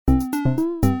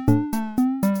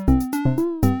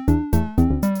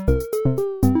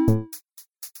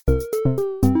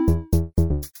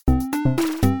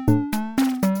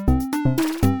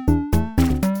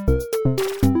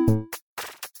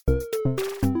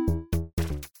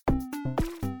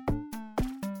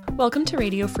Welcome to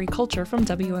Radio Free Culture from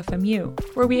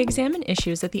WFMU, where we examine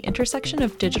issues at the intersection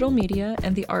of digital media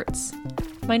and the arts.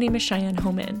 My name is Cheyenne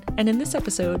Homan, and in this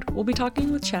episode, we'll be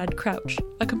talking with Chad Crouch,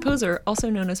 a composer also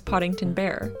known as Poddington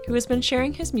Bear, who has been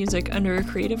sharing his music under a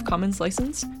Creative Commons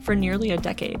license for nearly a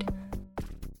decade.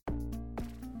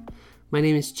 My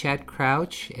name is Chad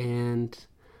Crouch, and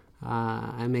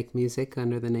I make music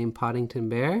under the name Poddington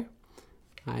Bear.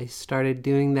 I started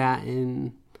doing that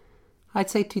in, I'd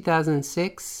say,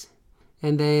 2006.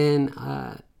 And then,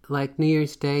 like New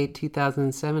Year's Day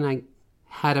 2007, I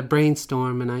had a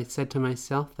brainstorm, and I said to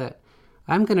myself that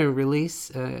I'm going to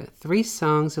release 3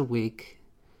 songs a week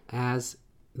as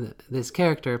this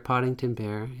character, Poddington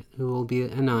Bear, who will be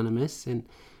anonymous. And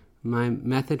my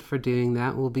method for doing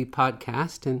that will be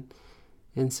podcast,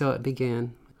 and so it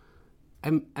began.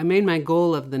 I made my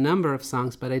goal of the number of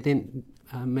songs, but I didn't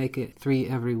make it 3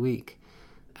 every week.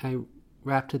 I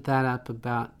wrapped that up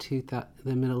about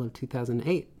the middle of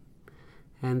 2008.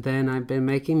 And then I've been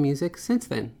making music since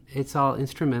then. It's all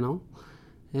instrumental.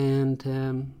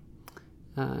 And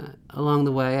along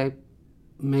the way, I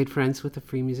made friends with the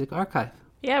Free Music Archive.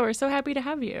 Yeah, we're so happy to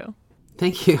have you.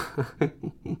 Thank you.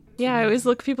 Yeah, I always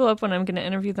look people up when I'm going to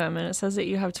interview them, and it says that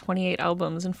you have 28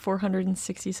 albums and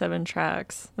 467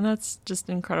 tracks. And that's just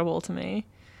incredible to me.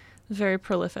 Very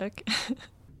prolific.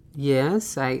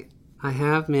 Yes, I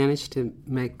have managed to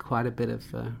make quite a bit of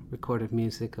recorded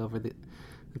music over the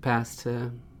past,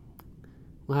 well,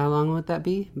 how long would that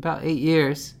be? About 8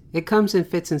 years. It comes in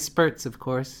fits and spurts, of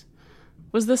course.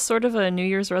 Was this sort of a New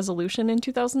Year's resolution in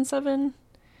 2007?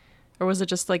 Or was it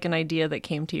just like an idea that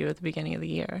came to you at the beginning of the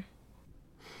year?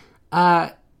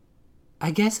 I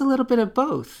guess a little bit of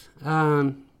both.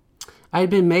 I'd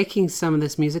been making some of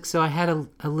this music, so I had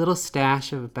a little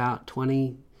stash of about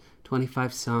 20,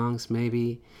 25 songs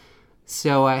maybe.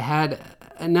 So I had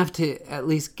enough to at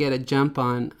least get a jump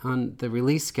on the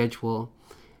release schedule,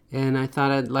 and I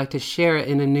thought I'd like to share it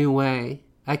in a new way.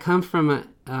 I come from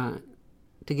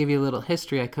to give you a little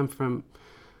history, I come from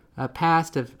a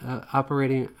past of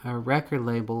operating a record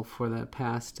label for the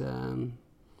past,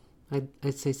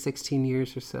 I'd say 16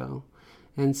 years or so.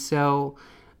 And so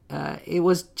it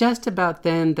was just about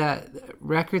then that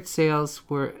record sales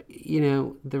were,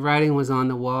 the writing was on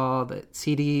the wall, that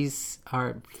CDs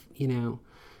are,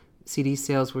 CD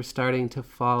sales were starting to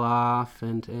fall off,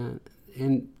 and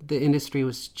the industry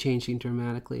was changing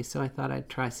dramatically. So I thought I'd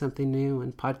try something new,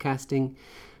 and podcasting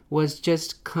was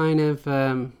just kind of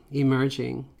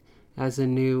emerging as a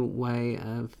new way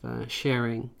of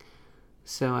sharing.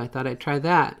 So I thought I'd try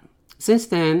that. Since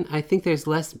then, I think there's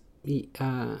less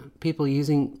people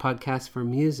using podcasts for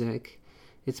music.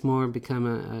 It's more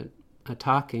become a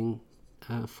talking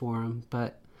forum.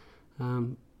 But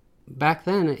back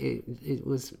then, it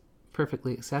was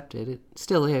perfectly accepted. It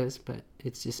still is, but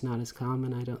it's just not as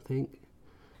common, I don't think.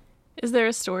 Is there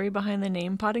a story behind the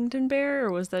name Poddington Bear,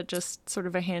 or was that just sort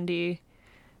of a handy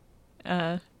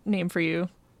name for you?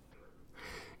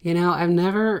 I've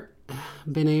never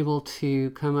been able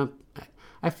to come up.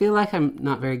 I feel like I'm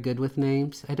not very good with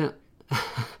names. I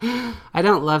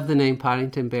don't love the name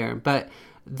Poddington Bear, but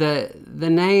the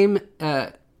name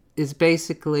is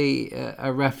basically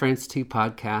a reference to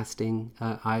podcasting,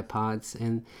 iPods,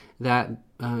 and that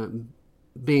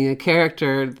being a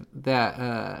character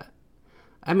that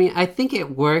I think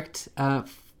it worked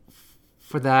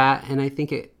for that, and I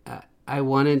think I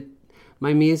wanted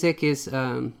my music is.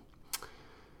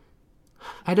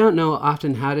 I don't know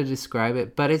often how to describe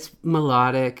it, but it's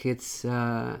melodic. It's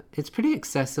pretty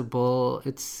accessible.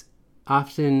 It's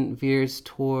often veers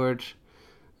toward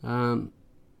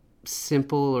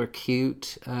simple or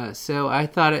cute. So I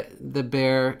thought the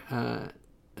bear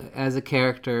as a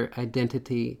character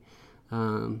identity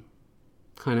kind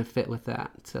of fit with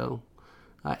that. So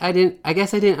I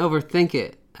guess I didn't overthink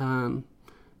it,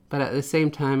 but at the same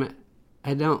time,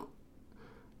 I don't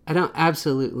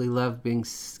absolutely love being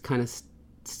kind of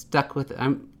stuck with it.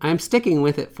 I'm sticking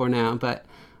with it for now, but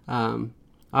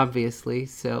obviously,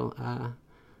 so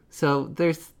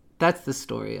that's the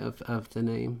story of the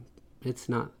name. It's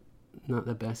not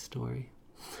the best story.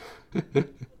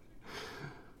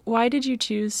 Why did you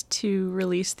choose to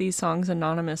release these songs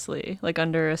anonymously, like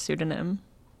under a pseudonym?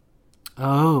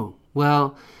 Oh,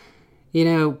 well,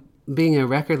 being a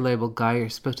record label guy, you're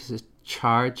supposed to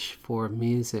charge for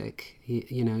music.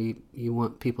 You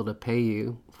want people to pay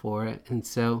you for it. And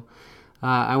so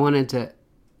I wanted to,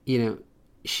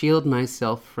 shield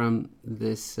myself from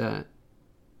this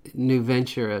new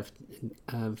venture of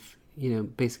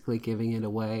basically giving it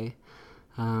away,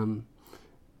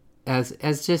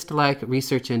 as just like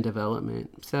research and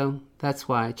development. So that's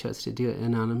why I chose to do it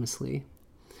anonymously.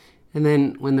 And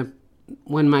then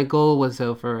when my goal was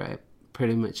over, I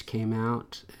pretty much came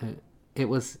out. It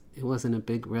wasn't a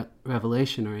big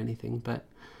revelation or anything, but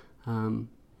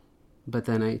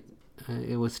then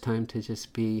it was time to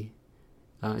just be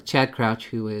Chad Crouch,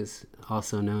 who is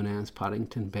also known as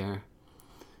Poddington Bear.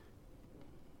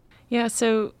 Yeah,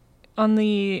 so on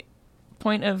the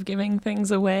point of giving things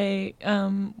away,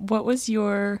 what was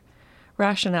your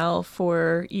rationale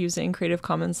for using Creative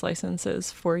Commons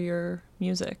licenses for your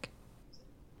music?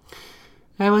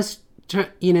 I've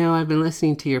been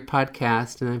listening to your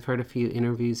podcast, and I've heard a few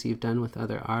interviews you've done with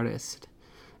other artists.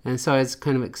 And so I was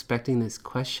kind of expecting this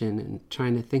question and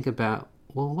trying to think about,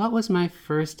 well, what was my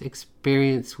first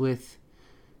experience with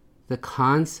the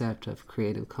concept of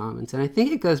Creative Commons? And I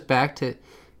think it goes back to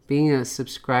being a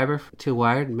subscriber to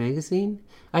Wired magazine.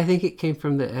 I think it came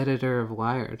from the editor of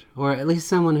Wired, or at least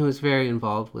someone who was very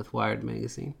involved with Wired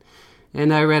magazine.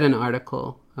 And I read an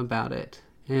article about it.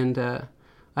 And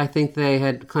I think they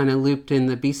had kind of looped in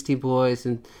the Beastie Boys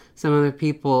and some other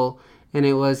people, and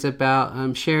it was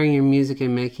about sharing your music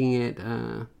and making it,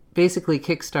 basically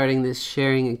kickstarting this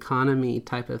sharing economy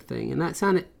type of thing. And that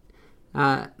sounded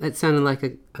like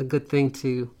a good thing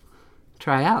to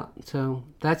try out. So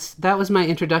that was my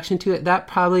introduction to it. That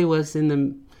probably was in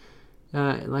the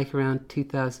like around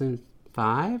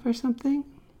 2005 or something,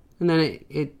 and then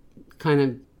it kind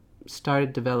of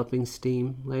started developing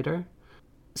steam later.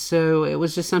 So it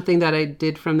was just something that I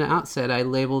did from the outset. I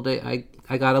labeled it.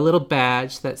 I got a little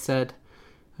badge that said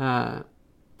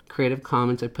Creative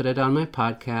Commons. I put it on my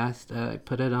podcast. I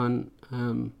put it on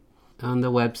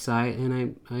the website,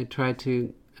 and I tried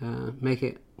to make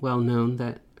it well known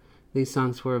that these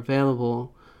songs were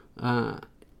available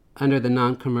under the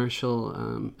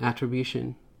non-commercial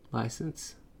attribution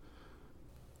license.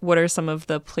 What are some of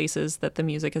the places that the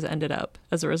music has ended up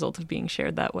as a result of being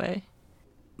shared that way?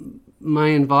 My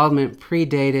involvement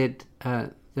predated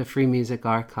the Free Music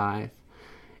Archive.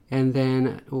 And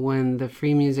then when the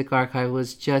Free Music Archive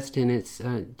was just in its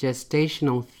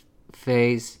gestational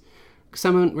phase,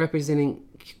 someone representing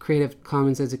Creative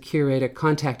Commons as a curator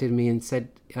contacted me and said,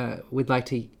 we'd like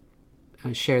to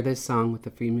share this song with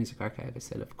the Free Music Archive. I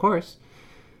said, of course.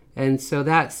 And so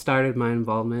that started my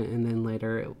involvement, and then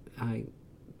later I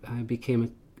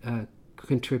became a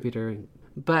contributor.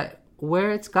 But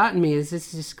where it's gotten me is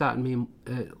it's just gotten me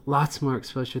lots more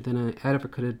exposure than I ever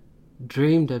could have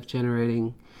dreamed of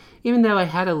generating, even though I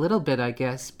had a little bit, I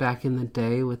guess, back in the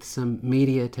day with some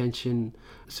media attention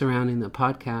surrounding the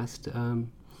podcast.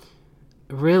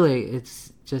 Really,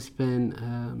 it's just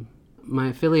been my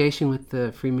affiliation with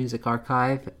the Free Music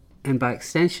Archive, and by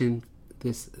extension,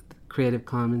 this Creative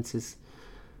Commons has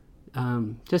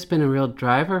just been a real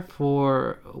driver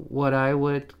for what I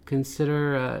would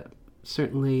consider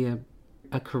certainly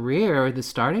a career, or the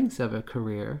startings of a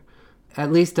career.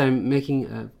 At least I'm making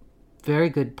a very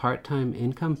good part-time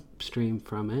income stream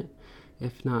from it,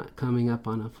 if not coming up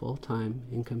on a full-time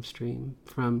income stream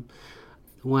from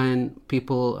when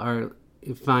people are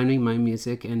finding my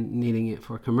music and needing it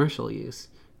for commercial use.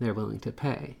 They're willing to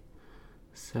pay.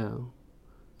 So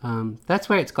that's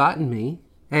where it's gotten me.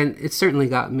 And it's certainly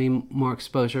gotten me more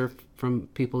exposure from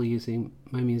people using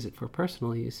my music for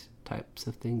personal use types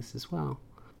of things as well.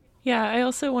 Yeah, I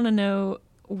also want to know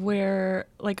where,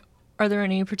 are there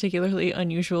any particularly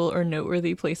unusual or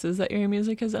noteworthy places that your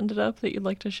music has ended up that you'd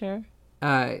like to share?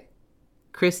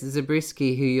 Chris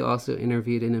Zabriskie, who you also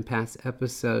interviewed in a past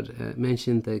episode,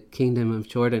 mentioned the Kingdom of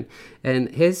Jordan.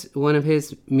 And one of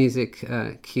his music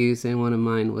cues and one of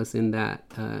mine was in that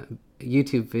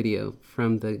YouTube video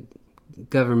from the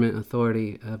government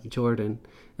authority of Jordan.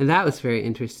 And that was very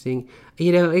interesting.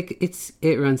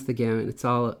 It runs the gamut. It's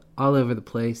all over the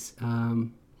place.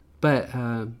 But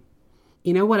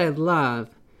what I love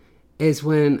is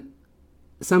when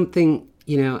something,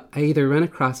 I either run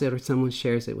across it or someone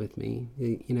shares it with me.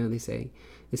 They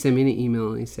send me an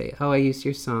email and they say, oh, I used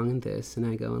your song in this, and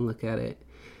I go and look at it.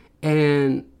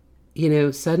 And,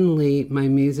 suddenly my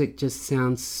music just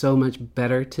sounds so much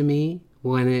better to me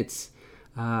when it's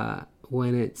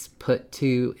put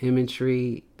to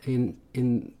imagery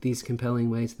in these compelling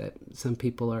ways that some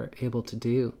people are able to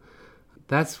do.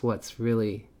 That's what's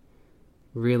really,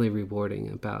 really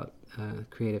rewarding about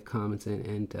Creative Commons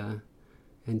and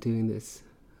doing this,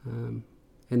 and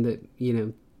the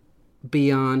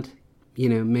beyond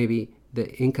maybe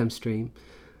the income stream,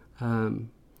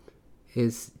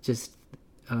 is just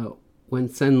when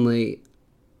suddenly,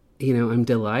 I'm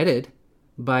delighted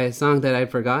by a song that I'd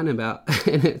forgotten about,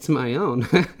 and it's my own.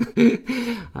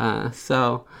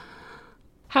 So...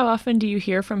 How often do you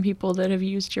hear from people that have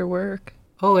used your work?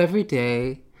 Oh, every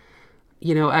day.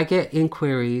 I get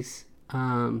inquiries.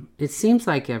 It seems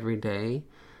like every day,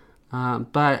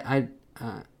 but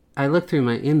I look through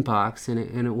my inbox,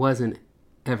 and it wasn't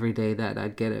every day that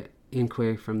I'd get an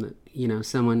inquiry from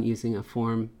someone using a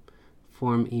form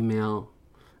email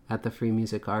at the Free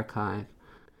Music Archive.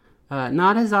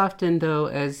 Not as often, though,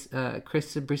 as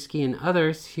Chris Zabriskie and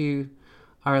others who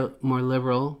are more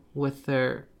liberal with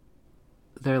their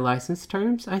license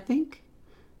terms, I think.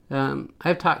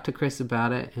 I've talked to Chris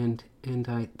about it, and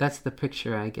that's the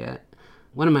picture I get.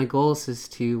 One of my goals is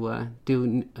to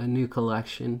do a new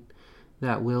collection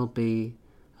that will be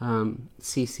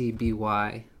CC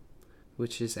BY,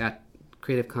 which is at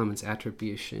Creative Commons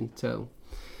Attribution. So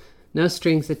no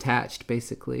strings attached,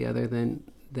 basically, other than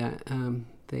that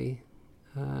they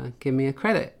give me a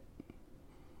credit.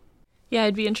 Yeah,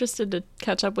 I'd be interested to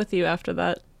catch up with you after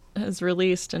that is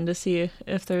released and to see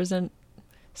if there's a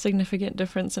significant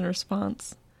difference in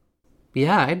response.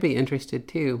 Yeah, I'd be interested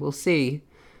too. We'll see.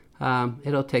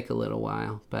 It'll take a little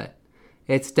while, but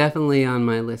it's definitely on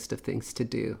my list of things to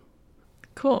do.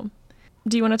 Cool.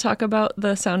 Do you want to talk about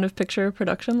the Sound of Picture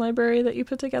production library that you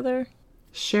put together?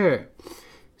 Sure.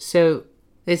 So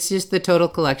it's just the total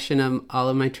collection of all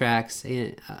of my tracks,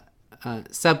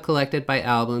 sub-collected by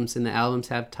albums, and the albums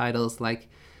have titles like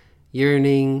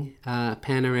Yearning,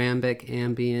 Panoramic,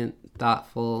 Ambient,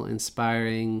 Thoughtful,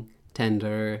 Inspiring,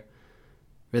 Tender,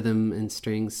 Rhythm, and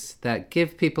Strings that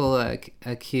give people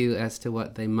a cue as to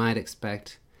what they might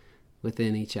expect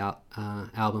within each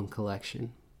album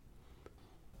collection.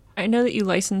 I know that you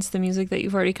license the music that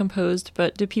you've already composed,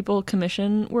 but do people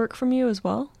commission work from you as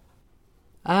well?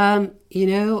 I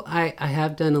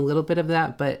have done a little bit of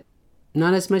that, but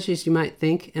not as much as you might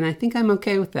think, and I think I'm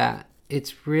okay with that.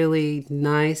 It's really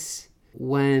nice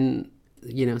when,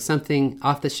 something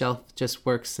off the shelf just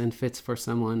works and fits for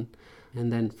someone.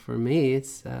 And then for me,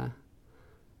 it's,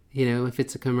 if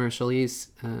it's a commercial use,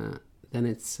 then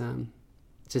it's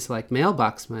just like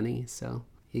mailbox money. So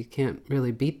you can't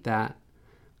really beat that.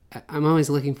 I'm always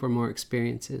looking for more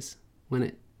experiences when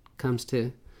it comes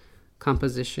to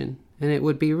composition. And it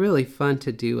would be really fun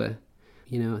to do a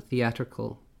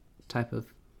theatrical type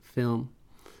of film.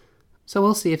 So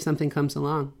we'll see if something comes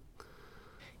along.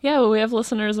 Yeah, well, we have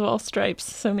listeners of all stripes,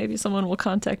 so maybe someone will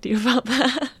contact you about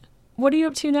that. What are you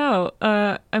up to now?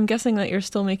 I'm guessing that you're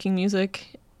still making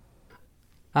music.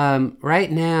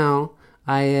 Right now,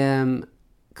 I am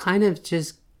kind of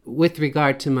just, with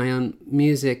regard to my own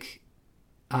music,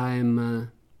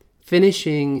 I'm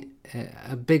finishing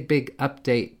a big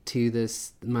update to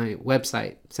my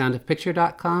website,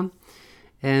 soundofpicture.com,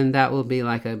 and that will be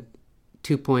like a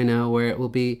 2.0 where it will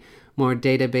be more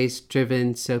database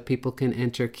driven, so people can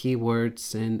enter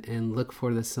keywords and look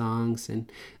for the songs,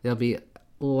 and there'll be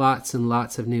lots and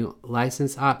lots of new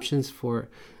license options for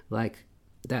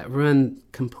that run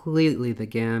completely the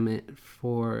gamut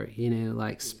for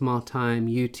small time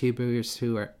YouTubers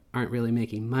who aren't really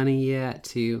making money yet,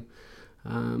 to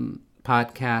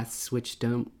podcasts which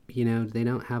don't they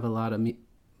don't have a lot of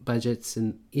budgets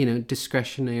and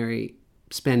discretionary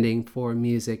spending for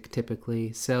music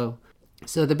typically. So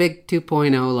the big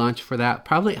 2.0 launch for that,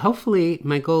 hopefully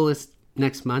my goal is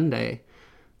next Monday.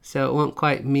 So it won't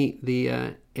quite meet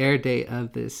the air date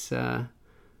of this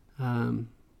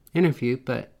interview,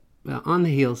 but on the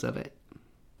heels of it.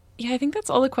 Yeah, I think that's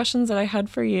all the questions that I had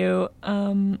for you.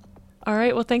 All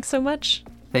right, well, thanks so much.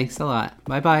 Thanks a lot.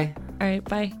 Bye-bye. All right,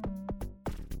 bye.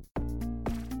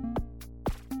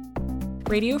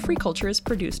 Radio Free Culture is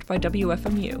produced by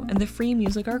WFMU and the Free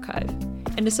Music Archive,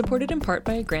 and is supported in part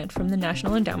by a grant from the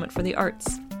National Endowment for the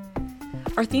Arts.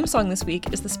 Our theme song this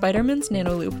week is The Spider-Man's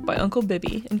Nano Loop by Uncle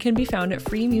Bibby and can be found at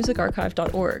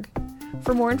freemusicarchive.org.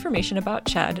 For more information about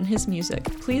Chad and his music,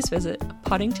 please visit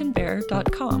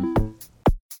poddingtonbear.com.